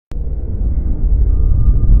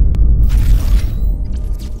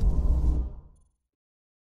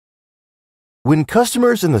When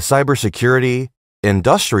customers in the cybersecurity,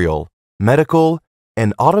 industrial, medical,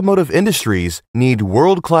 and automotive industries need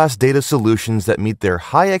world-class data solutions that meet their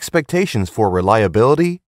high expectations for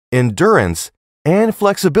reliability, endurance, and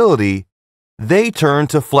flexibility, they turn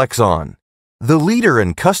to Flexxon, the leader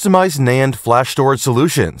in customized NAND flash storage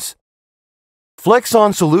solutions.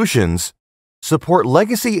 Flexxon solutions support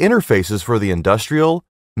legacy interfaces for the industrial,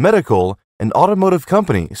 medical, and automotive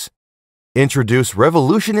companies, introduce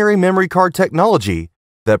revolutionary memory card technology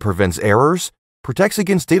that prevents errors, protects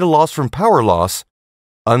against data loss from power loss,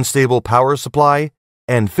 unstable power supply,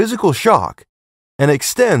 and physical shock, and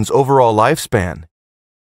extends overall lifespan.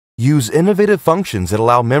 Use innovative functions that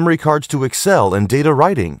allow memory cards to excel in data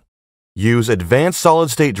writing. Use advanced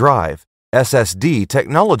solid-state drive, SSD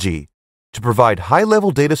technology, to provide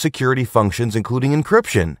high-level data security functions including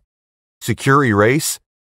encryption, secure erase,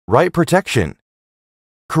 write protection.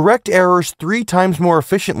 Correct errors 3 times more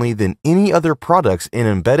efficiently than any other products in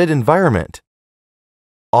embedded environment.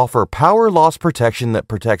 Offer power loss protection that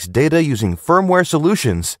protects data using firmware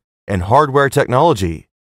solutions and hardware technology.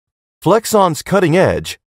 Flexxon's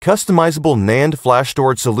cutting-edge, customizable NAND flash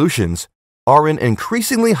storage solutions are in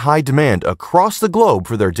increasingly high demand across the globe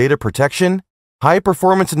for their data protection,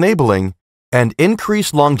 high-performance enabling, and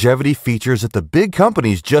increased longevity features that the big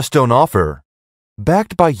companies just don't offer.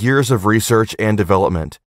 Backed by years of research and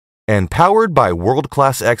development, and powered by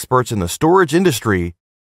world-class experts in the storage industry,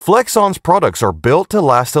 Flexxon's products are built to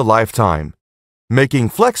last a lifetime, making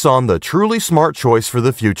Flexxon the truly smart choice for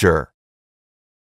the future.